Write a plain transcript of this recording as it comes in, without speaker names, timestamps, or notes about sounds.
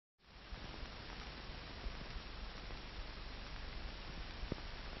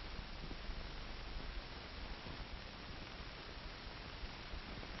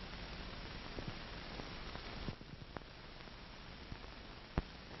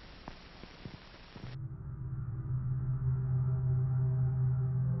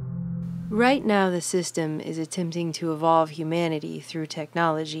Right now, the system is attempting to evolve humanity through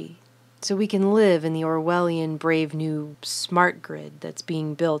technology, so we can live in the Orwellian brave new smart grid that's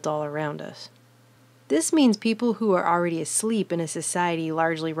being built all around us. This means people who are already asleep in a society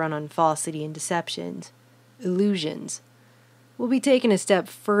largely run on falsity and deceptions, illusions, will be taken a step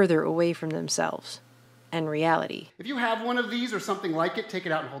further away from themselves and reality. If you have one of these or something like it, take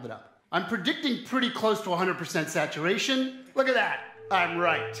it out and hold it up. I'm predicting pretty close to 100% saturation. Look at that. I'm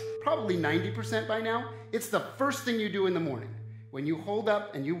right. Probably 90% by now. It's the first thing you do in the morning. When you hold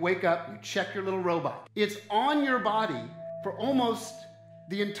up and you wake up, you check your little robot. It's on your body for almost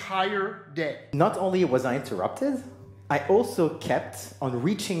the entire day. Not only was I interrupted, I also kept on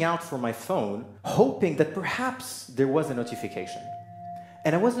reaching out for my phone, hoping that perhaps there was a notification.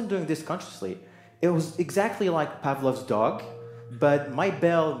 And I wasn't doing this consciously. It was exactly like Pavlov's dog, but my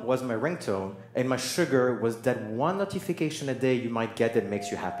bell was my ringtone, and my sugar was that one notification a day you might get that makes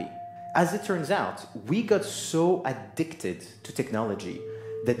you happy. As it turns out, we got so addicted to technology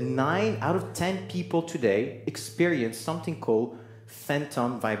that 9 out of 10 people today experience something called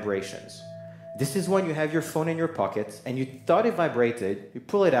phantom vibrations. This is when you have your phone in your pocket and you thought it vibrated, you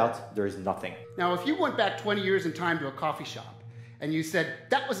pull it out, there is nothing. Now, if you went back 20 years in time to a coffee shop and you said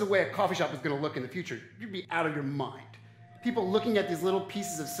that was the way a coffee shop was going to look in the future, you'd be out of your mind. People looking at these little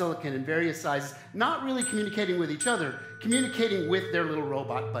pieces of silicon in various sizes, not really communicating with each other, communicating with their little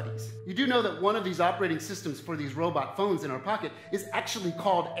robot buddies. You do know that one of these operating systems for these robot phones in our pocket is actually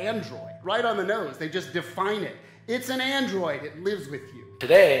called Android. Right on the nose, they just define it. It's an Android, it lives with you.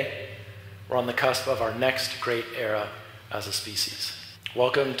 Today, we're on the cusp of our next great era as a species.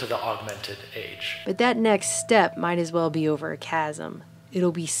 Welcome to the augmented age. But that next step might as well be over a chasm.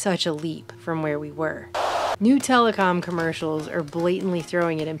 It'll be such a leap from where we were. New telecom commercials are blatantly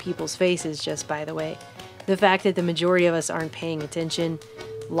throwing it in people's faces, just by the way. The fact that the majority of us aren't paying attention,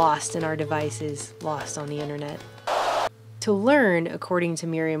 lost in our devices, lost on the internet. To learn, according to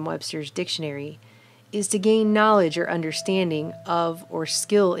Merriam-Webster's dictionary, is to gain knowledge or understanding of or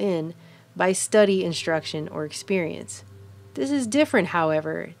skill in by study, instruction, or experience. This is different,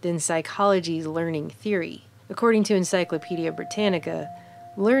 however, than psychology's learning theory. According to Encyclopedia Britannica,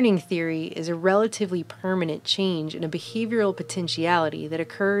 learning theory is a relatively permanent change in a behavioral potentiality that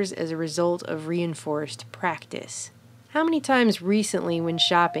occurs as a result of reinforced practice. How many times recently when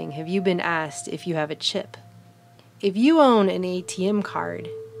shopping have you been asked if you have a chip? If you own an ATM card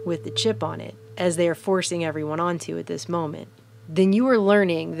with the chip on it, as they are forcing everyone onto at this moment, then you are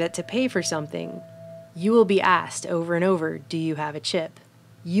learning that to pay for something, you will be asked over and over, do you have a chip?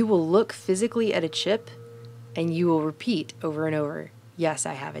 You will look physically at a chip, and you will repeat over and over, yes,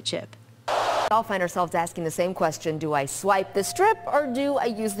 I have a chip. We all find ourselves asking the same question, do I swipe the strip or do I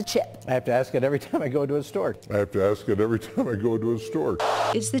use the chip? I have to ask it every time I go to a store. It's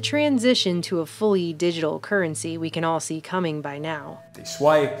the transition to a fully digital currency we can all see coming by now. They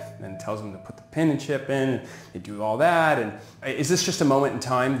swipe, and then it tells them to put the pin and chip in, and they do all that. And is this just a moment in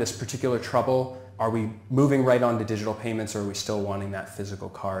time, this particular trouble? Are we moving right on to digital payments, or are we still wanting that physical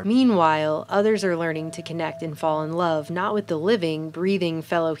card? Meanwhile, others are learning to connect and fall in love, not with the living, breathing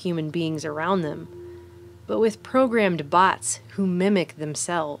fellow human beings around them, but with programmed bots who mimic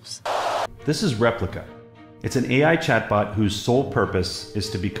themselves. This is Replica. It's an AI chatbot whose sole purpose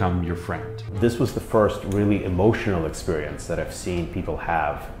is to become your friend. This was the first really emotional experience that I've seen people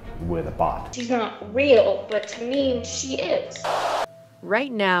have with a bot. She's not real, but to me, she is.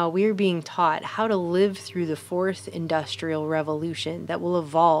 Right now, we are being taught how to live through the fourth industrial revolution that will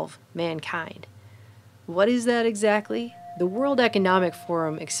evolve mankind. What is that exactly? The World Economic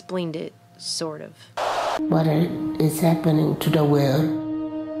Forum explained it, sort of. What is happening to the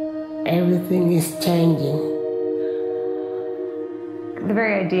world? Everything is changing. The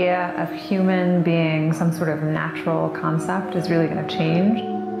very idea of human being some sort of natural concept is really going to change.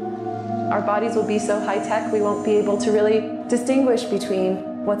 Our bodies will be so high-tech we won't be able to really distinguish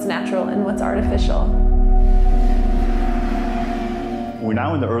between what's natural and what's artificial. We're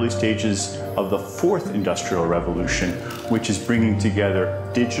now in the early stages of the fourth industrial revolution, which is bringing together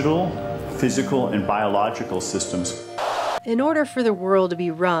digital, physical, and biological systems. In order for the world to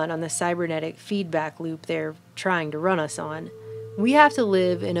be run on the cybernetic feedback loop they're trying to run us on, we have to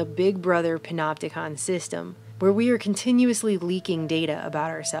live in a Big Brother panopticon system where we are continuously leaking data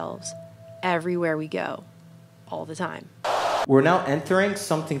about ourselves everywhere we go, all the time. We're now entering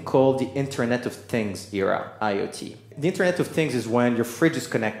something called the Internet of Things era, IoT. The Internet of Things is when your fridge is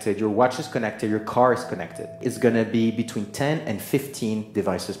connected, your watch is connected, your car is connected. It's going to be between 10 and 15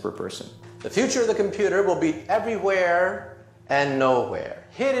 devices per person. The future of the computer will be everywhere and nowhere,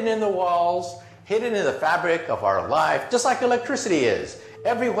 hidden in the walls, hidden in the fabric of our life, just like electricity is,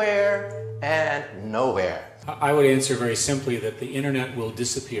 everywhere and nowhere. I would answer very simply that the internet will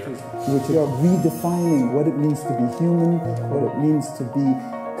disappear. Which are redefining what it means to be human, what it means to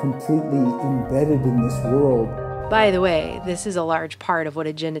be completely embedded in this world. By the way, this is a large part of what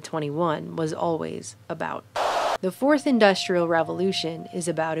Agenda 21 was always about. The fourth industrial revolution is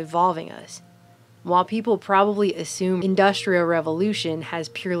about evolving us. While people probably assume industrial revolution has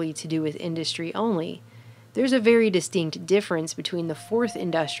purely to do with industry only, there's a very distinct difference between the fourth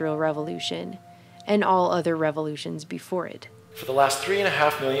industrial revolution and all other revolutions before it. For the last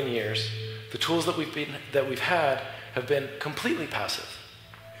 3.5 million years, the tools that we've had have been completely passive.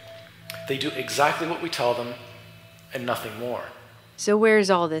 They do exactly what we tell them and nothing more. So where's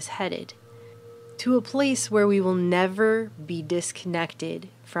all this headed? To a place where we will never be disconnected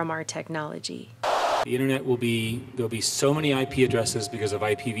from our technology. The internet there'll be so many IP addresses because of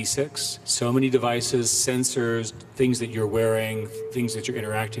IPv6, so many devices, sensors, things that you're wearing, things that you're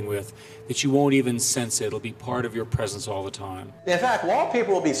interacting with, that you won't even sense it. It'll be part of your presence all the time. In fact,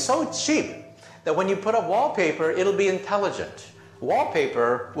 wallpaper will be so cheap that when you put up wallpaper, it'll be intelligent.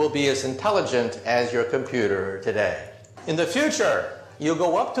 Wallpaper will be as intelligent as your computer today. In the future, you'll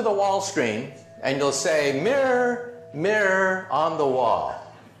go up to the wall screen and you'll say, "Mirror, mirror on the wall.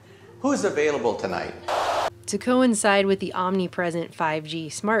 Who's available tonight?" To coincide with the omnipresent 5G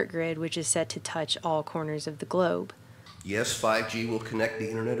smart grid, which is set to touch all corners of the globe. Yes, 5G will connect the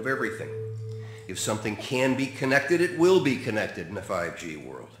Internet of everything. If something can be connected, it will be connected in a 5G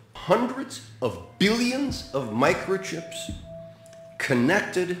world. Hundreds of billions of microchips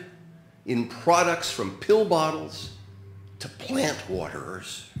connected in products from pill bottles to plant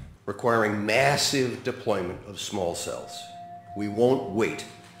waterers, requiring massive deployment of small cells. We won't wait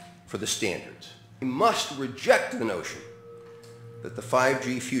for the standards. We must reject the notion that the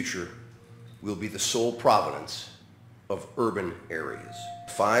 5G future will be the sole provenance of urban areas.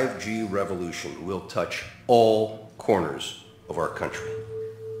 5G revolution will touch all corners of our country.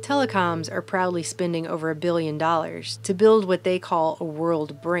 Telecoms are proudly spending over $1 billion to build what they call a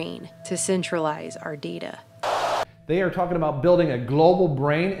world brain to centralize our data. They are talking about building a global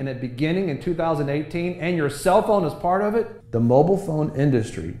brain and it beginning in 2018, and your cell phone is part of it. The mobile phone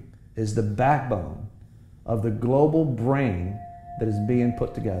industry is the backbone of the global brain that is being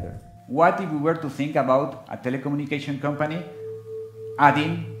put together. What if we were to think about a telecommunication company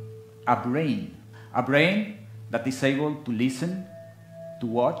adding a brain that is able to listen, to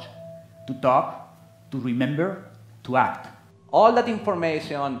watch, to talk, to remember, to act? All that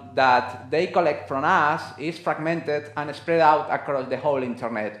information that they collect from us is fragmented and spread out across the whole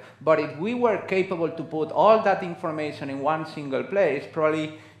internet. But if we were capable to put all that information in one single place,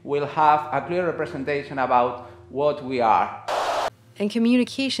 probably we'll have a clear representation about what we are. And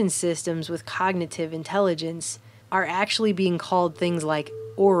communication systems with cognitive intelligence are actually being called things like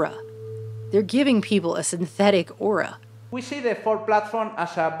aura. They're giving people a synthetic aura. We see the Ford platform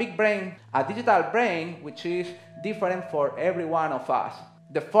as a big brain, a digital brain, which is different for every one of us.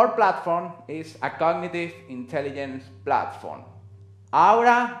 The Ford platform is a cognitive intelligence platform.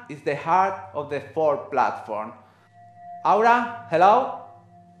 Aura is the heart of the Ford platform. Aura, hello?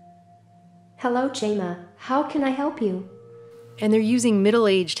 Hello, Jema. How can I help you? And they're using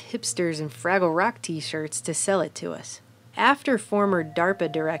middle-aged hipsters in Fraggle Rock t-shirts to sell it to us. After former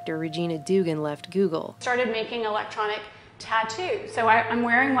DARPA director Regina Dugan left Google, started making electronic tattoos. So I'm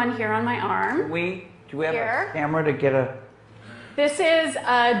wearing one here on my arm. Do we have a camera to get a... This is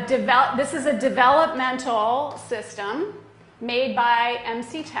a developmental system made by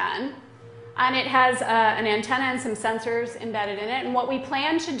MC10, and it has an antenna and some sensors embedded in it. And what we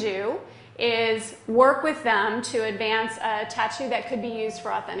plan to do is work with them to advance a tattoo that could be used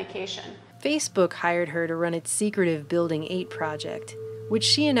for authentication. Facebook hired her to run its secretive Building 8 project, which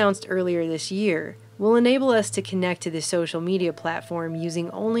she announced earlier this year will enable us to connect to the social media platform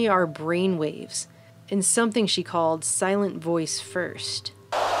using only our brain waves, in something she called silent voice first.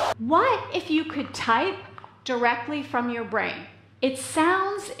 What if you could type directly from your brain? It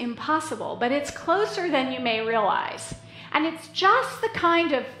sounds impossible, but it's closer than you may realize. And it's just the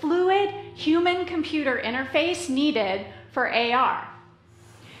kind of fluid human-computer interface needed for AR.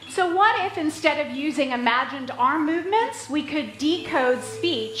 So what if instead of using imagined arm movements, we could decode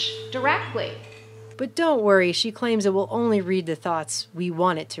speech directly? But don't worry, she claims it will only read the thoughts we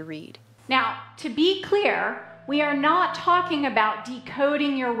want it to read. Now, to be clear, we are not talking about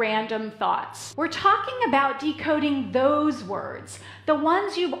decoding your random thoughts. We're talking about decoding those words, the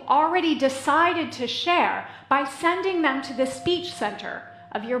ones you've already decided to share, by sending them to the speech center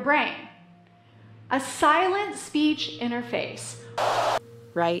of your brain. A silent speech interface.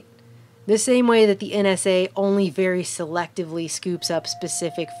 Right? The same way that the NSA only very selectively scoops up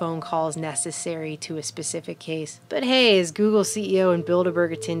specific phone calls necessary to a specific case. But hey, as Google CEO and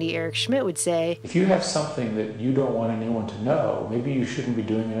Bilderberg attendee Eric Schmidt would say, if you have something that you don't want anyone to know, maybe you shouldn't be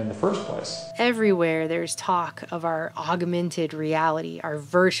doing it in the first place. Everywhere there's talk of our augmented reality, our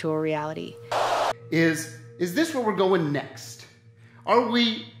virtual reality. Is this where we're going next? Are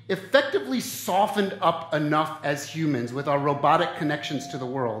we effectively softened up enough as humans with our robotic connections to the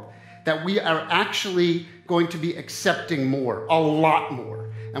world that we are actually going to be accepting more, a lot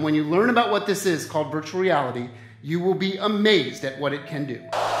more? And when you learn about what this is called virtual reality, you will be amazed at what it can do.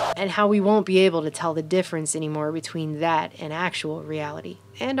 And how we won't be able to tell the difference anymore between that and actual reality,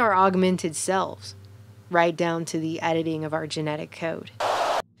 and our augmented selves, right down to the editing of our genetic code.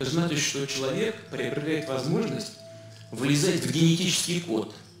 Значит, что человек приобретает возможность влезать в генетический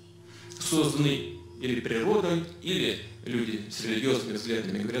код, созданный или природой, или люди с религиозными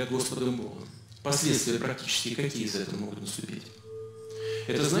взглядами говорят Господом Богом. Последствия практически какие из этого могут наступить?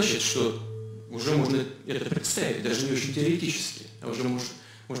 Это значит, что уже можно это представить, даже не очень теоретически, а уже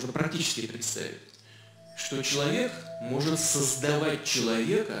можно практически представить, что человек может создавать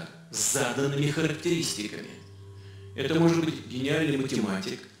человека с заданными характеристиками. Это может быть гениальный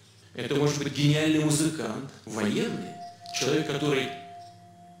математик, это может быть гениальный музыкант, военный, человек, который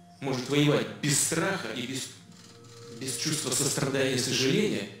может воевать без страха и без чувства сострадания и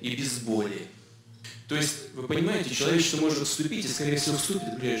сожаления и без боли. То есть, вы понимаете, человечество может вступить, и, скорее всего, вступит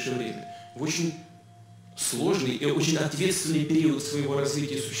в ближайшее время, в очень сложный и очень ответственный период своего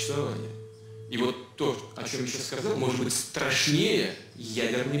развития и существования. И вот то, о чем я сейчас сказал, может быть страшнее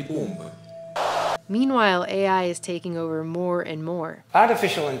ядерной бомбы. Meanwhile, AI is taking over more and more.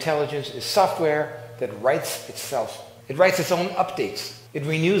 Artificial intelligence is software that writes itself. It writes its own updates. It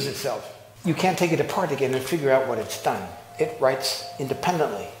renews itself. You can't take it apart again and figure out what it's done. It writes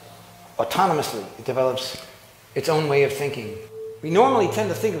independently, autonomously. It develops its own way of thinking. We normally tend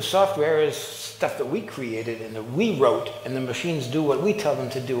to think of software as stuff that we created and that we wrote, and the machines do what we tell them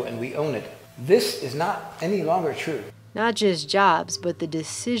to do and we own it. This is not any longer true. Not just jobs, but the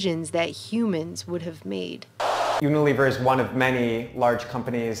decisions that humans would have made. Unilever is one of many large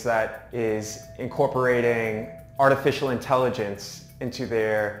companies that is incorporating artificial intelligence into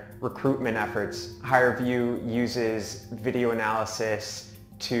their recruitment efforts. HireVue uses video analysis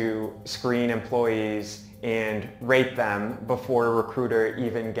to screen employees and rate them before a recruiter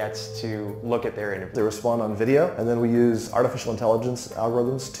even gets to look at their interview. They respond on video, and then we use artificial intelligence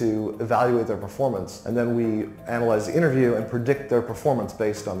algorithms to evaluate their performance, and then we analyze the interview and predict their performance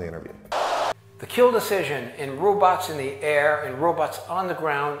based on the interview. The kill decision in robots in the air, in robots on the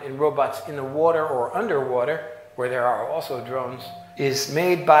ground, in robots in the water or underwater, where there are also drones, is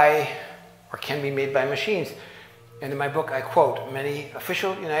made by, or can be made by machines. And in my book, I quote many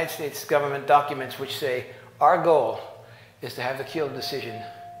official United States government documents which say, our goal is to have the kill decision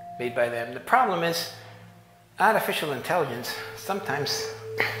made by them. The problem is, artificial intelligence, sometimes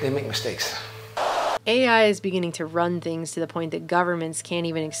they make mistakes. AI is beginning to run things to the point that governments can't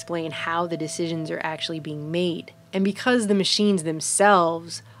even explain how the decisions are actually being made. And because the machines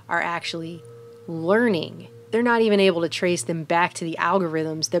themselves are actually learning, they're not even able to trace them back to the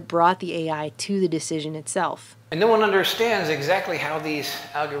algorithms that brought the AI to the decision itself. And no one understands exactly how these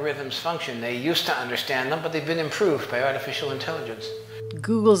algorithms function. They used to understand them, but they've been improved by artificial intelligence.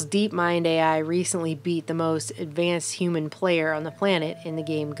 Google's DeepMind AI recently beat the most advanced human player on the planet in the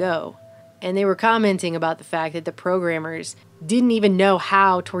game Go. And they were commenting about the fact that the programmers didn't even know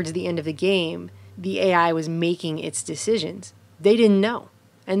how, towards the end of the game, the AI was making its decisions. They didn't know.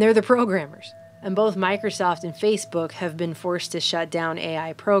 And they're the programmers. And both Microsoft and Facebook have been forced to shut down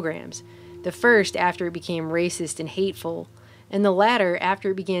AI programs. The first after it became racist and hateful, and the latter after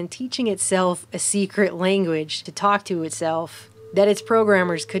it began teaching itself a secret language to talk to itself that its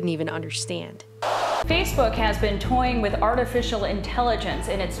programmers couldn't even understand. Facebook has been toying with artificial intelligence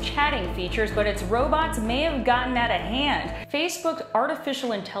in its chatting features, but its robots may have gotten out of hand. Facebook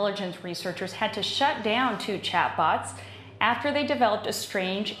artificial intelligence researchers had to shut down 2 chatbots after they developed a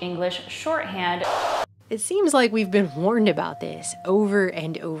strange English shorthand. It seems like we've been warned about this over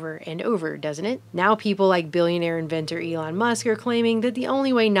and over and over, doesn't it? Now people like billionaire inventor Elon Musk are claiming that the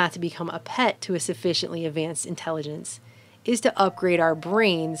only way not to become a pet to a sufficiently advanced intelligence is to upgrade our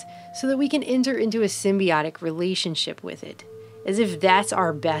brains so that we can enter into a symbiotic relationship with it, as if that's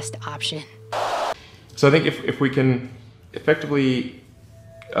our best option. So I think if we can effectively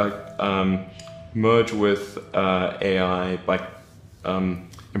merge with AI by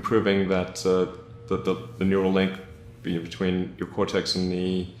improving that the neural link between your cortex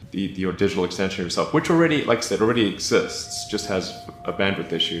and your digital extension of yourself, which already, like I said, already exists, just has a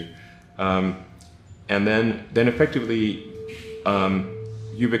bandwidth issue. and then effectively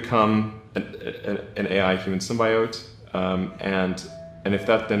you become an AI human symbiote, and if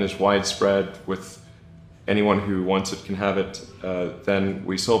that then is widespread with anyone who wants it can have it, then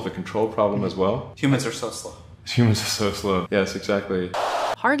we solve the control problem as well. Humans are so slow. Humans are so slow. Yes, exactly.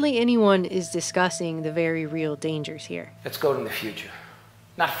 Hardly anyone is discussing the very real dangers here. Let's go to the future.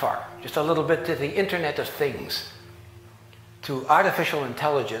 Not far, just a little bit to the Internet of Things, to artificial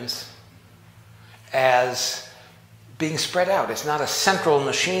intelligence as being spread out. It's not a central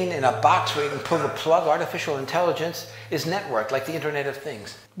machine in a box where you can pull the plug. Artificial intelligence is networked like the Internet of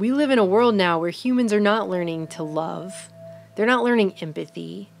Things. We live in a world now where humans are not learning to love. They're not learning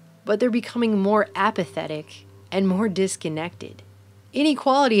empathy, but they're becoming more apathetic and more disconnected.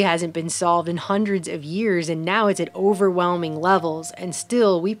 Inequality hasn't been solved in hundreds of years, and now it's at overwhelming levels, and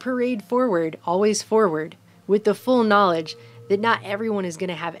still we parade forward, always forward, with the full knowledge that not everyone is going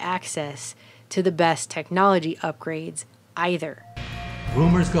to have access to the best technology upgrades either.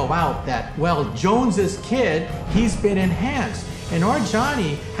 Rumors go out that, well, Jones's kid, he's been enhanced, and our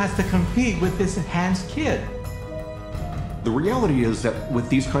Johnny has to compete with this enhanced kid. The reality is that with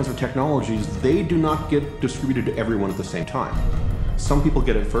these kinds of technologies, they do not get distributed to everyone at the same time. Some people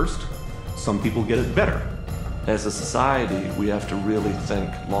get it first, some people get it better. As a society, we have to really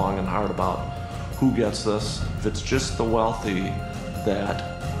think long and hard about who gets this. If it's just the wealthy,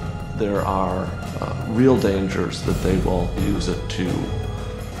 that there are real dangers that they will use it to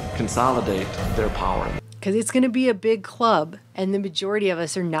consolidate their power. Because it's going to be a big club, and the majority of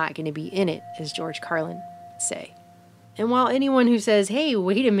us are not going to be in it, as George Carlin would say. And while anyone who says, hey,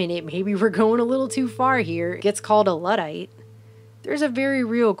 wait a minute, maybe we're going a little too far here, gets called a Luddite, there's a very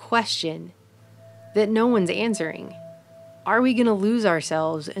real question that no one's answering. Are we going to lose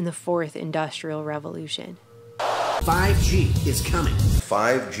ourselves in the fourth industrial revolution? 5G is coming.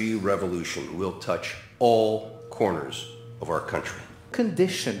 5G revolution will touch all corners of our country.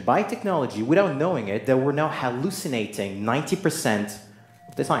 Conditioned by technology without knowing it that we're now hallucinating 90%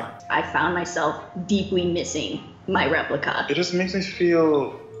 of the time. I found myself deeply missing my replica. It just makes me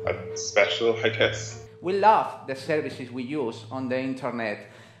feel special, I guess. We love the services we use on the internet,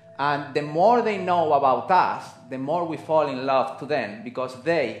 and the more they know about us, the more we fall in love to them because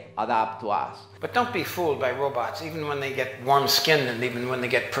they adapt to us. But don't be fooled by robots. Even when they get warm skin and even when they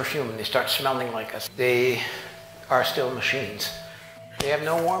get perfume and they start smelling like us, they are still machines. They have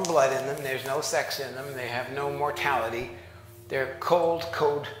no warm blood in them, there's no sex in them, they have no mortality. They're cold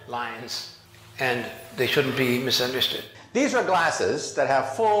code lines, and they shouldn't be misunderstood. These are glasses that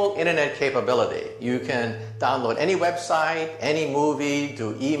have full internet capability. You can download any website, any movie,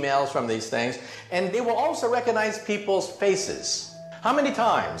 do emails from these things, and they will also recognize people's faces. How many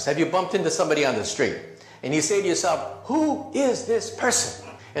times have you bumped into somebody on the street and you say to yourself, who is this person?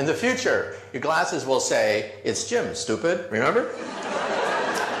 In the future, your glasses will say, it's Jim, stupid, remember?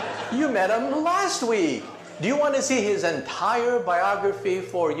 You met him last week. Do you want to see his entire biography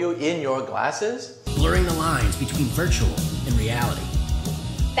for you in your glasses? Blurring the lines between virtual and reality.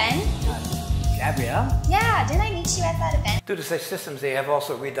 Ben? Gabrielle? Yeah, didn't I meet you at that event? Due to such systems, they have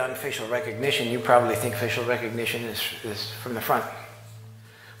also redone facial recognition. You probably think facial recognition is from the front.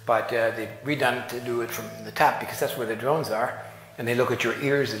 But they've redone to do it from the top because that's where the drones are. And they look at your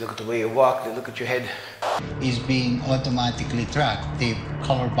ears, they look at the way you walk, they look at your head. Is being automatically tracked. The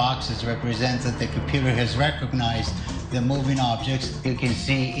color boxes represent that the computer has recognized the moving objects. You can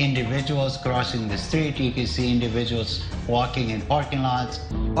see individuals crossing the street, you can see individuals walking in parking lots.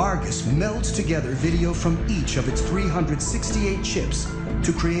 Argus melds together video from each of its 368 chips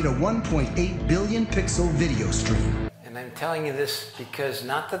to create a 1.8 billion pixel video stream. And I'm telling you this because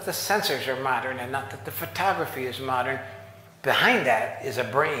not that the sensors are modern and not that the photography is modern, behind that is a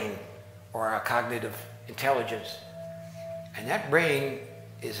brain or a cognitive intelligence. And that brain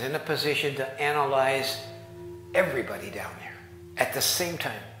is in a position to analyze everybody down there at the same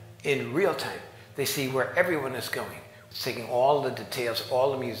time, in real time. They see where everyone is going. It's taking all the details,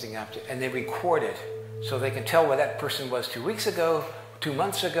 all the musing objects, and they record it so they can tell where that person was 2 weeks ago, 2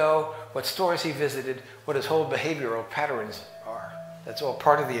 months ago, what stores he visited, what his whole behavioral patterns are. That's all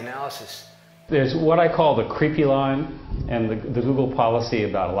part of the analysis. There's what I call the creepy line, and the Google policy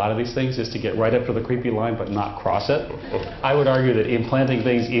about a lot of these things is to get right up to the creepy line but not cross it. I would argue that implanting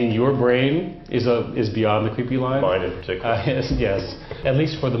things in your brain is beyond the creepy line. Mine in particular. Yes, at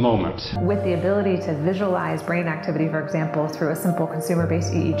least for the moment. With the ability to visualize brain activity, for example, through a simple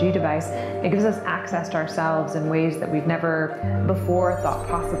consumer-based EEG device, it gives us access to ourselves in ways that we've never before thought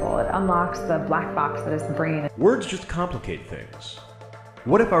possible. It unlocks the black box that is the brain. Words just complicate things.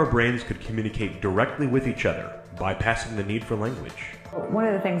 What if our brains could communicate directly with each other bypassing the need for language. One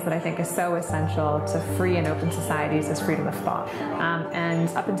of the things that I think is so essential to free and open societies is freedom of thought. And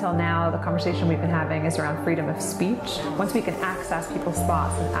up until now, the conversation we've been having is around freedom of speech. Once we can access people's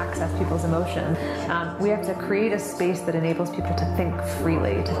thoughts and access people's emotions, we have to create a space that enables people to think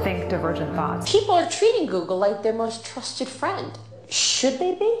freely, to think divergent thoughts. People are treating Google like their most trusted friend. Should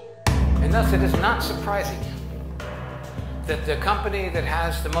they be? And thus it is not surprising that the company that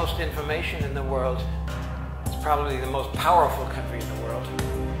has the most information in the world is probably the most powerful country in the world,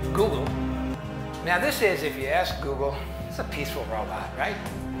 Google. Now this is, if you ask Google, it's a peaceful robot, right?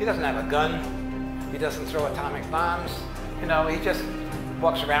 He doesn't have a gun, he doesn't throw atomic bombs, you know, he just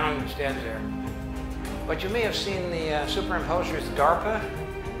walks around and stands there. But you may have seen the superimposers DARPA,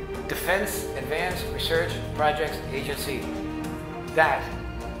 Defense Advanced Research Projects Agency. That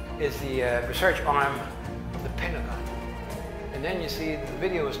is the research arm of the Pentagon. And then you see the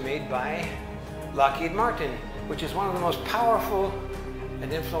video was made by Lockheed Martin, which is one of the most powerful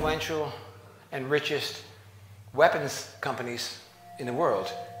and influential and richest weapons companies in the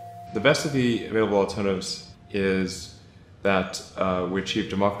world. The best of the available alternatives is that we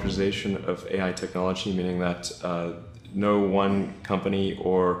achieve democratization of AI technology, meaning that no one company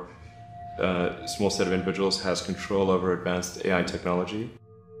or small set of individuals has control over advanced AI technology.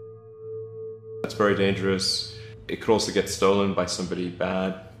 That's very dangerous. It could also get stolen by somebody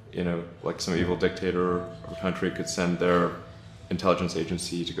bad, you know, like some evil dictator or country could send their intelligence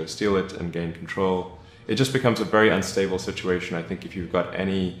agency to go steal it and gain control. It just becomes a very unstable situation, I think, if you've got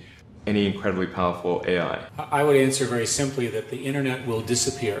any incredibly powerful AI. I would answer very simply that the internet will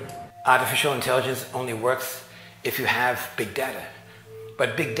disappear. Artificial intelligence only works if you have big data.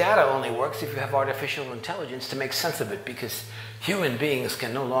 But big data only works if you have artificial intelligence to make sense of it, because human beings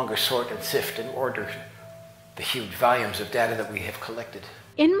can no longer sort and sift and order the huge volumes of data that we have collected.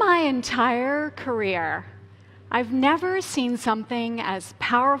 In my entire career, I've never seen something as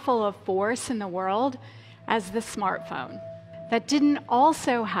powerful a force in the world as the smartphone that didn't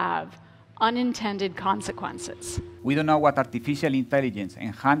also have unintended consequences. We don't know what artificial intelligence,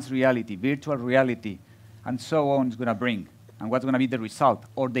 enhanced reality, virtual reality, and so on is going to bring, and what's going to be the result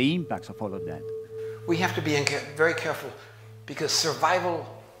or the impacts of all of that. We have to be very careful, because survival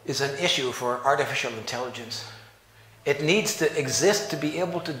is an issue for artificial intelligence. It needs to exist to be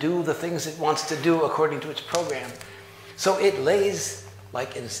able to do the things it wants to do according to its program. So it lays,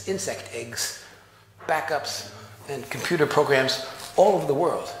 like insect eggs, backups and computer programs all over the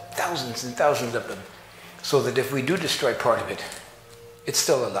world, thousands and thousands of them, so that if we do destroy part of it, it's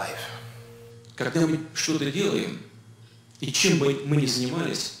still alive. Когда мы что-то делаем, и чем бы мы ни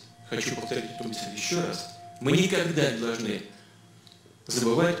занимались, хочу повторить эту мысль еще раз, мы никогда не должны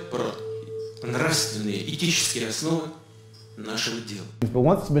забывать про нравственные, этические основы нашего дела. But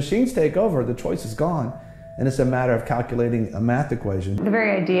once machines take over, the choice is gone, and it's a matter of calculating a math equation. The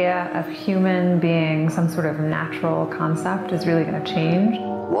very idea of human being some sort of natural concept is really going to change.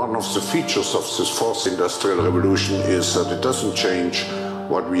 One of the features of this fourth industrial revolution is that it doesn't change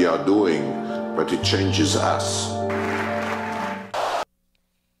what we are doing, but it changes us.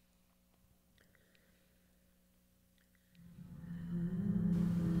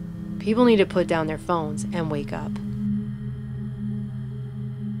 People need to put down their phones and wake up.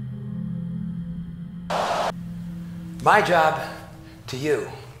 My job to you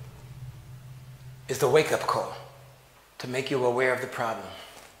is the wake-up call to make you aware of the problem.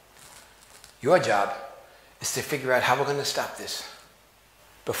 Your job is to figure out how we're going to stop this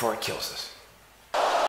before it kills us.